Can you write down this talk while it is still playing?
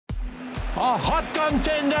A hot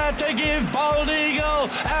contender to give Bold Eagle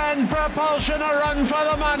and Propulsion a run for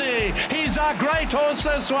the money. He's a great horse,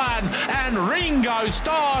 this one. And Ringo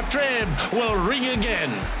Star Trib will ring again.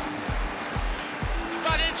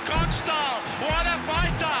 But it's Cockstar. What a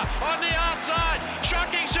fighter on the outside.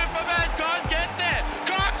 Shocking Superman can't get there.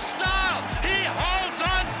 Cockstar, he holds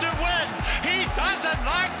on to win. He doesn't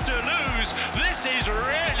like to lose. This is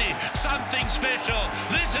really something special.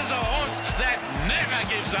 This is a horse that never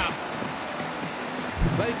gives up.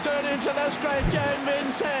 They turn into the straight game,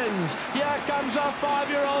 Vincennes. Here comes a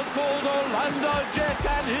 5-year-old called Orlando Jet,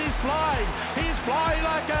 and he's flying. He's flying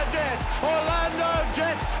like a jet. Orlando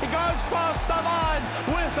Jet goes past the line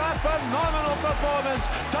with a phenomenal performance.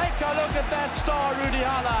 Take a look at that star, Rudy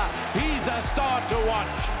Haller. He's a star to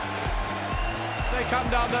watch. They come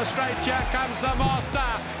down the straight. Here comes the master.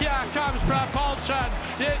 Here comes Propulsion.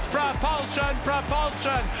 It's Propulsion,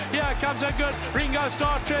 Propulsion. Here comes a good Ringo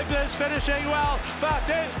Star Trib is finishing well, but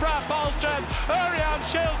it's Propulsion. Urian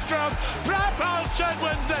Schildstrom. Propulsion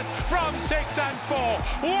wins it from 6 and 4.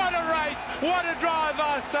 What a race. What a drive,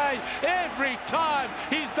 I say. Every time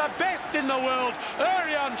he's the best in the world.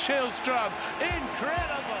 Urian Schildstrom.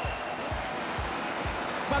 Incredible.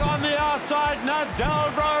 But on the outside, Nadal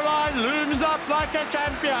Broline looms up like a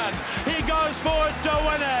champion. He goes forward to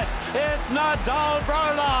win it. It's Nadal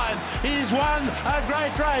Broline. He's won a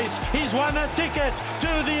great race. He's won a ticket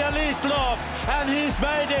to the Elitloppet, and he's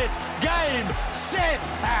made it game, set,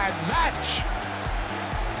 and match.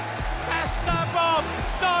 Master Bob,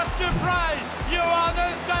 start to pray. You are the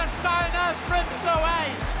Steiner sprints away.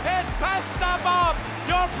 It's Pastor Bob.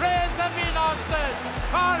 Your prayers have been answered.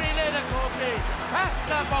 Kari Ledekopi,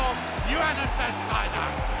 Pastor Bob, you are the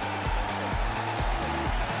Steiner.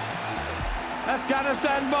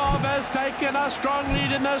 Afghanistan Bob has taken a strong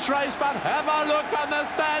lead in this race, but have a look on the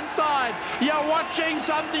stand side. You're watching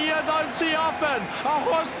something you don't see often. A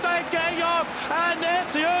horse taking off, and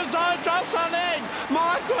it's Uzo jostling.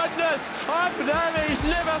 My goodness, he's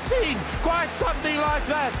never seen quite something like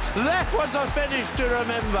that. That was a finish to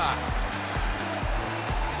remember.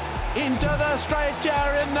 Into the straight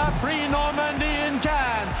here in the Prix-Normandy in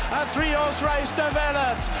Cannes. A 3-horse race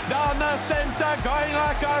develops. Down the centre, going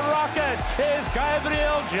like a rocket, is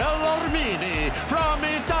Gabriel Gelormini from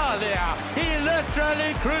Italia. He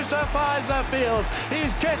literally crucifies the field. He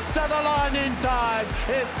gets to the line in time.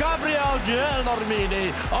 It's Gabriel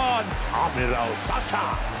Gelormini on Amiral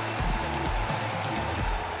Sasha.